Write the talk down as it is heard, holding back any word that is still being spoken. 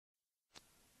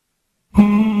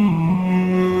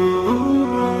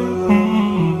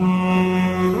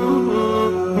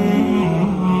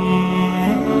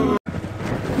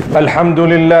الحمد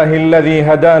لله الذي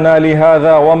هدانا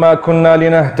لهذا وما كنا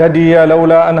لنهتدي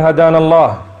لولا أن هدانا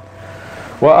الله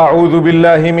وأعوذ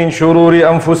بالله من شرور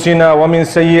أنفسنا ومن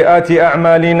سيئات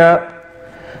أعمالنا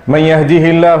من يهده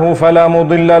الله فلا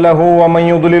مضل له ومن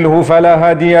يضلله فلا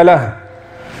هادي له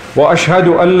وأشهد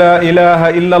أن لا إله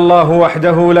إلا الله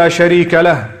وحده لا شريك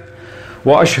له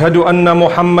وأشهد أن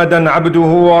محمدا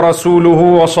عبده ورسوله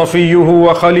وصفيه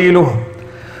وخليله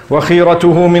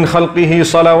وخيرته من خلقه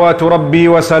صلوات ربي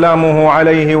وسلامه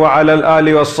عليه وعلى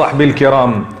الآل والصحب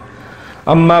الكرام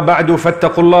أما بعد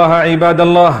فاتقوا الله عباد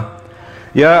الله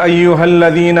يا أيها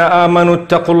الذين آمنوا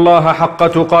اتقوا الله حق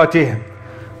تقاته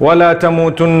ولا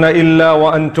تموتن إلا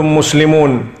وأنتم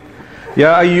مسلمون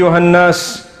يا أيها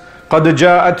الناس قد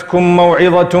جاءتكم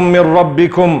موعظة من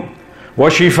ربكم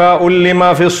وشفاء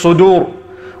لما في الصدور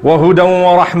وهدى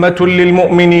ورحمة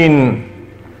للمؤمنين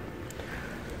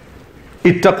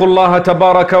اتقوا الله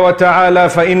تبارك وتعالى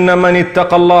فإن من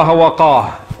اتقى الله وقاه.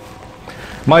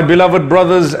 My beloved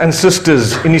brothers and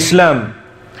sisters in Islam,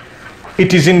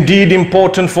 it is indeed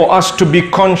important for us to be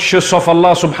conscious of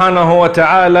Allah subhanahu wa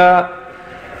ta'ala,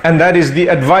 and that is the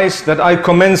advice that I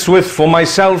commence with for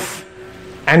myself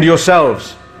and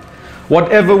yourselves.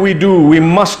 Whatever we do, we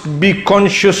must be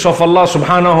conscious of Allah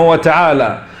subhanahu wa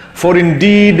ta'ala, for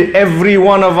indeed every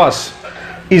one of us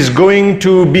is going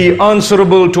to be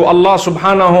answerable to Allah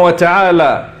subhanahu wa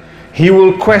ta'ala. He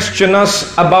will question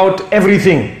us about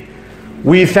everything.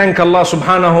 We thank Allah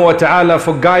subhanahu wa ta'ala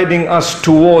for guiding us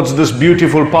towards this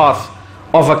beautiful path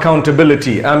of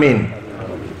accountability. Ameen.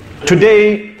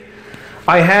 Today,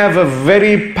 I have a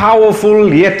very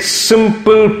powerful yet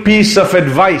simple piece of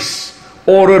advice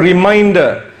or a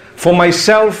reminder for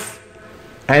myself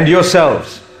and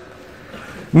yourselves.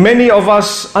 Many of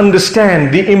us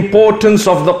understand the importance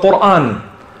of the Quran.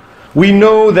 We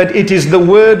know that it is the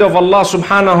word of Allah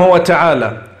subhanahu wa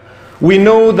ta'ala. We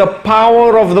know the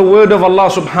power of the word of Allah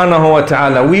subhanahu wa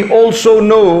ta'ala. We also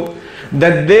know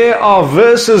that there are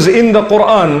verses in the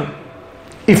Quran,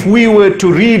 if we were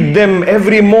to read them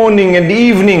every morning and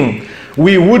evening,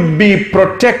 we would be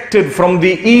protected from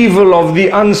the evil of the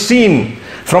unseen,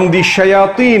 from the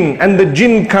shayateen and the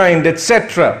jinn kind,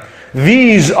 etc.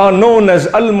 These are known as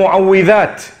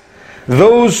al-mu'awwidhat,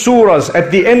 those surahs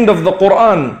at the end of the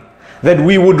Quran that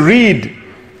we would read,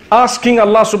 asking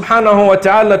Allah subhanahu wa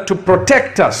ta'ala to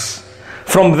protect us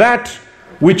from that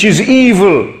which is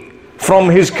evil from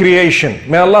His creation.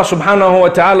 May Allah subhanahu wa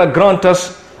ta'ala grant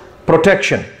us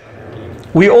protection.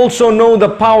 We also know the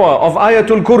power of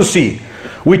Ayatul Kursi,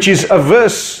 which is a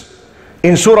verse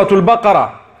in Surah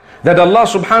Al-Baqarah, that Allah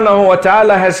subhanahu wa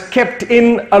ta'ala has kept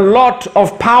in a lot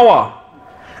of power,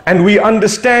 and we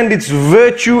understand its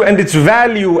virtue and its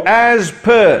value as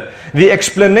per the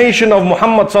explanation of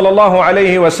Muhammad sallallahu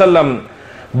alayhi wasallam.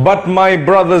 But my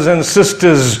brothers and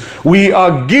sisters, we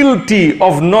are guilty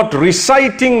of not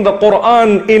reciting the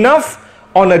Quran enough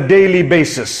on a daily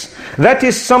basis. That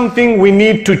is something we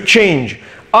need to change.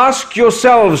 Ask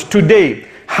yourselves today,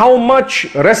 how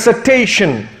much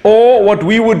recitation, or what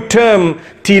we would term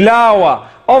tilawa,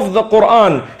 of the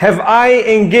Quran have I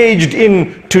engaged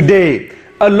in today?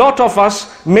 A lot of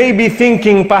us may be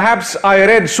thinking, perhaps I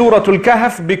read Surah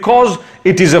Al-Kahf because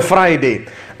it is a Friday.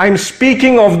 I'm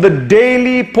speaking of the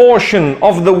daily portion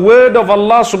of the word of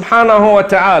Allah subhanahu wa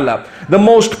ta'ala, the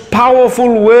most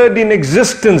powerful word in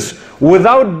existence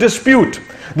without dispute,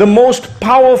 the most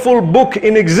powerful book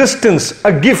in existence,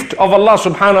 a gift of Allah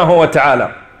subhanahu wa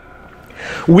ta'ala.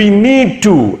 We need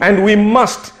to and we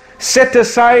must set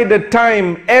aside a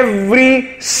time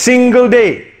every single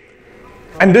day,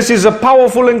 and this is a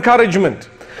powerful encouragement,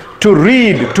 to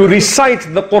read, to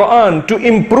recite the Quran, to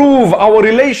improve our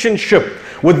relationship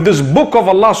with this book of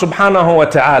Allah subhanahu wa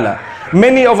ta'ala.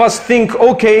 Many of us think,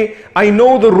 okay, I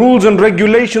know the rules and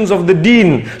regulations of the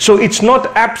deen, so it's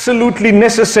not absolutely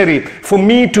necessary for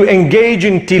me to engage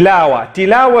in tilawa.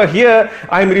 Tilawa here,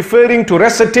 I'm referring to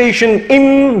recitation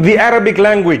in the Arabic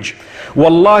language.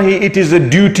 Wallahi, it is a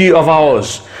duty of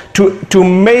ours to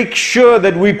make sure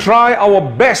that we try our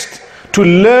best to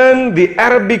learn the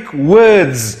Arabic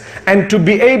words and to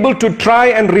be able to try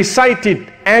and recite it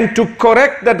and to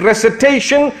correct that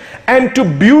recitation and to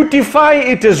beautify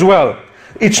it as well.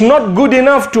 It's not good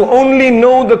enough to only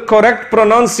know the correct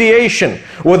pronunciation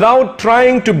without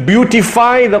trying to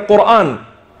beautify the Quran.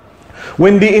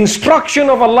 When the instruction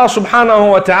of Allah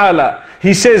subhanahu wa ta'ala,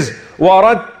 He says,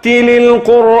 وَرَتِّلِ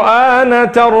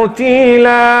الْقُرْآنَ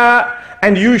تَرْتِيلًا,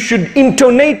 and you should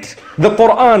intonate the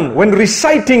Quran, when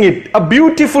reciting it, a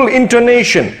beautiful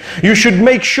intonation. You should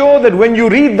make sure that when you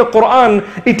read the Quran,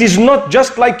 it is not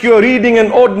just like you're reading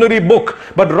an ordinary book,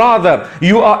 but rather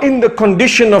you are in the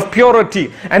condition of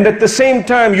purity, and at the same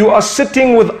time you are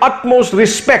sitting with utmost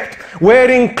respect,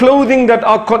 wearing clothing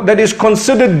that is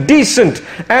considered decent,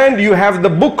 and you have the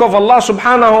book of Allah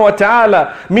subhanahu wa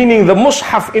ta'ala, meaning the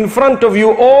mushaf in front of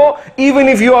you, or even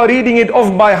if you are reading it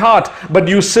off by heart, but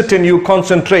you sit and you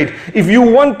concentrate. If you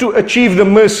want to achieve the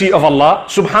mercy of Allah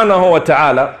subhanahu wa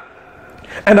ta'ala,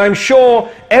 and I'm sure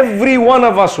every one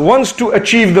of us wants to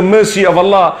achieve the mercy of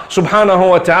Allah subhanahu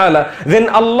wa ta'ala, then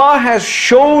Allah has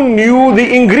shown you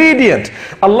the ingredient.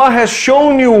 Allah has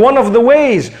shown you one of the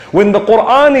ways. When the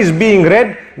Quran is being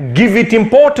read, give it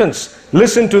importance.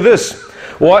 Listen to this.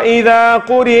 وَإِذَا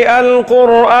قُرِئَ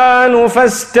الْقُرْآنُ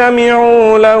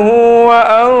فَاسْتَمِعُوا لَهُ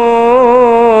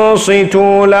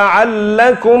وَأَنصِتُوا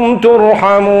لَعَلَّكُمْ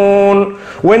تُرْحَمُونَ.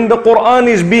 When the Quran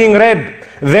is being read,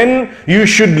 then you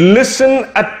should listen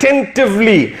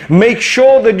attentively. Make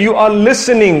sure that you are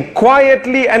listening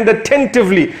quietly and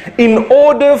attentively in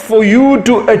order for you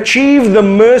to achieve the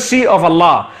mercy of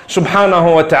Allah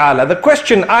subhanahu wa ta'ala. The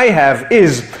question I have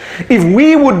is, if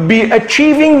we would be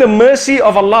achieving the mercy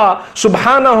of Allah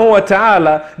subhanahu wa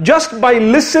ta'ala just by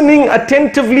listening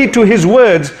attentively to His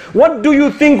words, what do you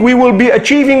think we will be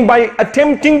achieving by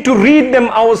attempting to read them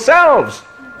ourselves?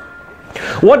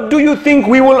 What do you think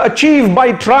we will achieve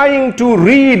by trying to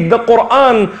read the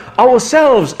Quran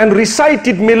ourselves and recite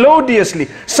it melodiously?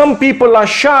 Some people are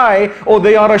shy, or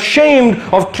they are ashamed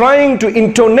of trying to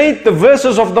intonate the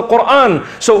verses of the Quran.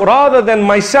 So rather than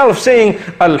myself saying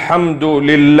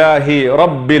Alhamdulillahi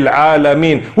Rabbil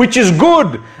Alameen, which is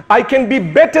good, I can be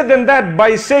better than that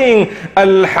by saying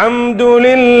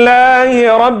Alhamdulillahi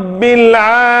Rabbil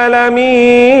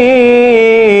Alameen.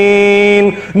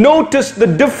 Notice the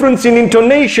difference in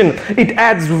intonation. It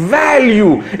adds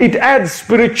value, it adds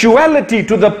spirituality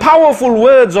to the powerful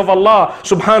words of Allah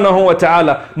subhanahu wa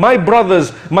ta'ala. My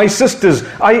brothers, my sisters,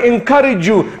 I encourage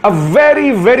you, a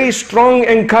very, very strong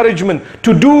encouragement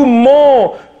to do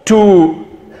more to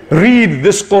read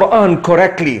this Quran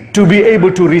correctly, to be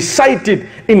able to recite it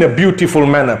in a beautiful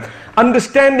manner.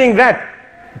 Understanding that,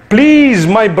 please,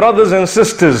 my brothers and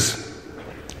sisters,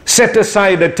 set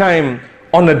aside a time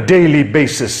on a daily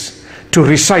basis to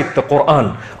recite the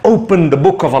Quran. Open the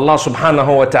book of Allah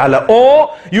subhanahu wa ta'ala,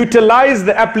 or utilize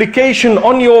the application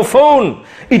on your phone.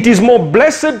 It is more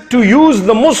blessed to use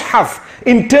the mushaf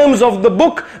in terms of the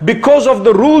book because of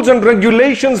the rules and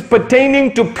regulations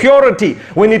pertaining to purity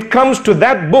when it comes to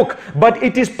that book. But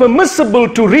it is permissible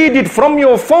to read it from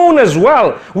your phone as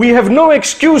well. We have no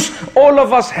excuse. All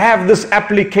of us have this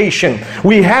application.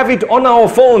 We have it on our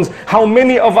phones. How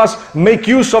many of us make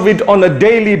use of it on a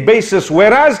daily basis?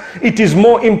 Whereas it is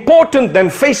more important than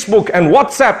Facebook and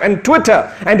WhatsApp and Twitter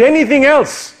and anything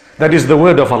else. That is the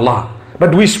word of Allah.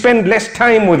 But we spend less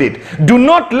time with it. Do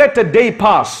not let a day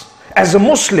pass. As a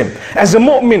Muslim, as a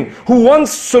mu'min who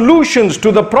wants solutions to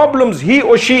the problems he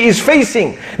or she is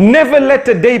facing, never let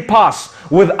a day pass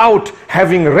without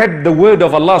having read the word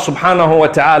of Allah subhanahu wa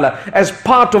ta'ala as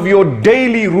part of your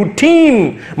daily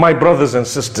routine, my brothers and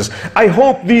sisters. I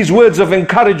hope these words of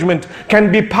encouragement can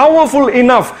be powerful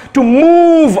enough to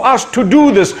move us to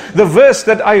do this. The verse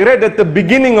that I read at the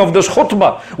beginning of this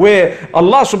khutbah, where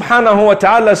Allah subhanahu wa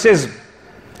ta'ala says,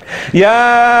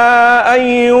 يا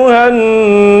أيها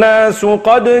الناس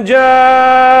قد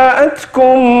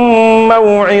جاءتكم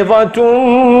موعظة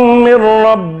من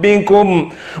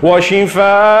ربكم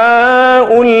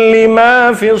وشفاء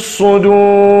لما في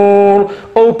الصدور.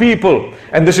 O people,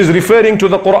 and this is referring to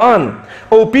the Quran,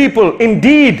 O people,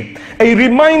 indeed a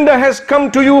reminder has come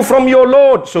to you from your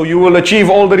Lord. So you will achieve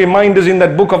all the reminders in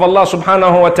that book of Allah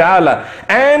subhanahu wa ta'ala,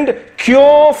 and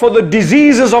cure for the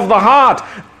diseases of the heart,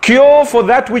 cure for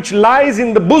that which lies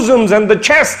in the bosoms and the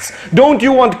chests. Don't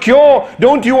you want cure?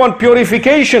 Don't you want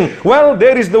purification? Well,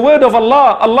 there is the word of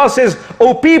Allah. Allah says,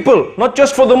 O people, not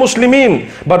just for the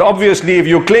Muslimin, but obviously if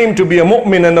you claim to be a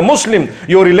mu'min and a Muslim,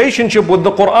 your relationship with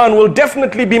the Quran will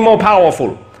definitely be more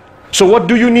powerful. So what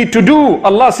do you need to do?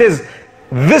 Allah says,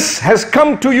 this has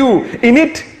come to you. In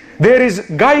it, there is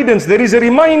guidance, there is a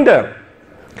reminder.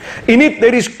 In it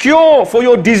there is cure for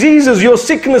your diseases, your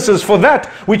sicknesses, for that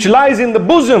which lies in the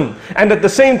bosom. And at the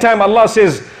same time Allah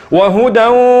says, وَهُدًى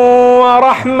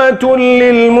وَرَحْمَةٌ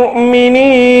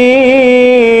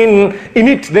لِلْمُؤْمِنِينَ. In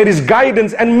it there is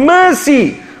guidance and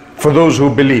mercy for those who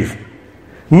believe.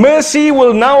 Mercy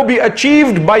will now be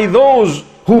achieved by those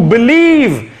who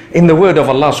believe. in the word of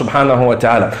Allah subhanahu wa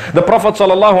ta'ala. The Prophet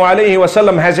sallallahu alayhi wa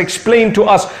sallam has explained to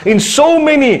us in so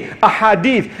many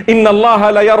ahadith, إِنَّ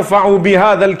اللَّهَ لَيَرْفَعُ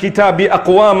بِهَذَا الْكِتَابِ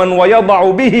أَقْوَامًا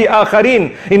وَيَضَعُ بِهِ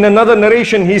آخَرِينَ. In another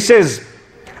narration he says,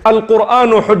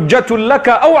 Al-Qur'anu hujjatul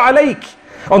laka aw alayk.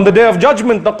 On the day of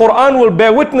judgment, the Quran will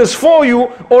bear witness for you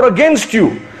or against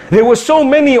you. There were so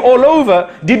many all over.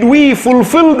 Did we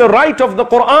fulfill the right of the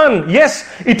Quran? Yes,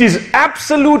 it is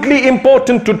absolutely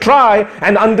important to try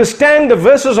and understand the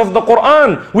verses of the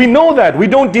Quran. We know that, we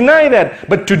don't deny that.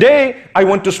 But today, I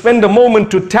want to spend a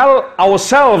moment to tell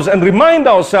ourselves and remind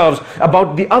ourselves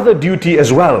about the other duty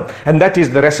as well. And that is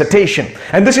the recitation.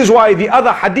 And this is why the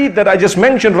other hadith that I just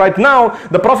mentioned right now,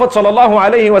 the Prophet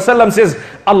ﷺ says,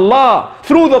 Allah,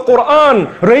 through the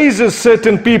Quran, raises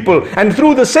certain people. And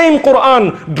through the same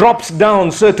Quran, drops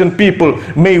down certain people.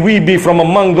 May we be from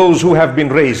among those who have been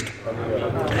raised.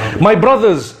 My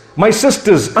brothers, my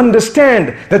sisters,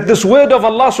 understand that this word of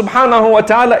Allah subhanahu wa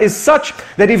ta'ala is such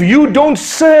that if you don't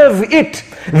serve it,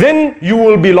 then you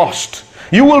will be lost.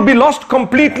 You will be lost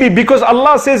completely, because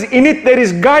Allah says in it there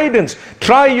is guidance.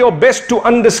 Try your best to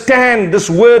understand this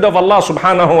word of Allah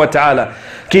subhanahu wa ta'ala.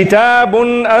 كتاب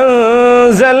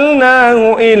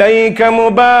أنزلناه إليك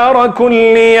مبارك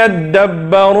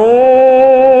ليدبروا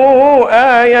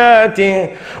آياته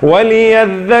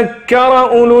وليذكر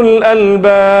أولو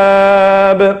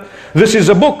الألباب. This is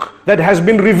a book that has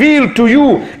been revealed to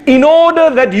you in order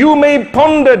that you may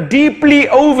ponder deeply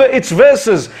over its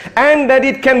verses, and that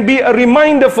it can be a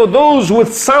reminder for those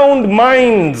with sound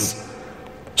minds.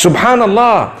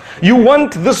 Subhanallah. You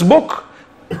want this book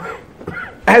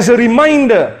as a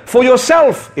reminder for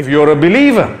yourself if you're a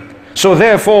believer. So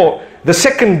therefore, the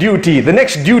second duty, the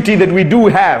next duty that we do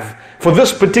have for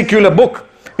this particular book,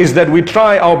 is that we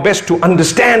try our best to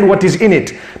understand what is in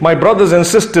it. My brothers and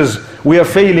sisters, we are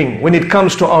failing when it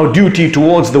comes to our duty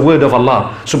towards the word of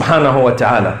Allah subhanahu wa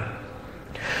ta'ala.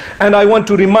 And I want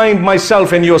to remind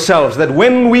myself and yourselves that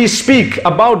when we speak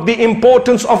about the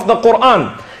importance of the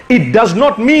Quran, it does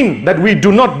not mean that we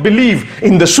do not believe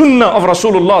in the sunnah of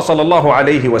Rasulullah sallallahu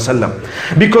alayhi wasallam.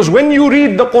 Because when you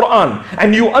read the Quran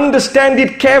and you understand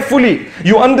it carefully,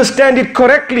 you understand it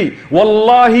correctly,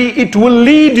 wallahi, it will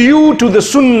lead you to the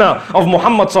sunnah of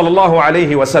Muhammad sallallahu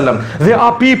alayhi wasallam. There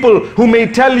are people who may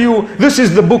tell you, this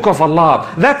is the book of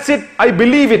Allah. That's it, I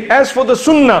believe it. As for the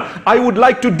sunnah, I would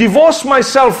like to divorce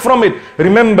myself from it.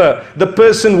 Remember, the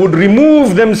person would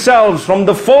remove themselves from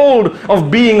the fold of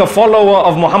being a follower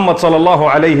of Muhammad sallallahu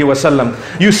alayhi wasallam.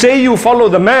 You say you follow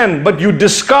the man, but you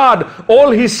discard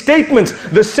all his statements.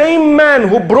 The same man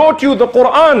who brought you the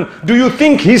Quran, do you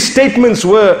think his statements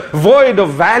were void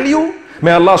of value?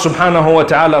 May Allah subhanahu wa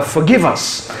ta'ala forgive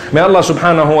us. May Allah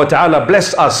subhanahu wa ta'ala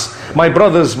bless us. My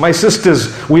brothers, my sisters,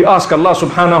 we ask Allah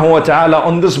subhanahu wa ta'ala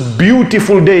on this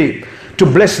beautiful day to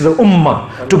bless the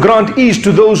ummah, to grant ease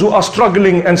to those who are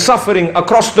struggling and suffering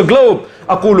across the globe.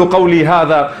 أقول قولي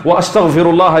هذا وأستغفر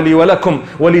الله لي ولكم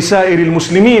ولسائر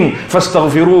المسلمين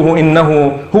فاستغفروه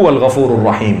إنه هو الغفور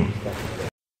الرحيم.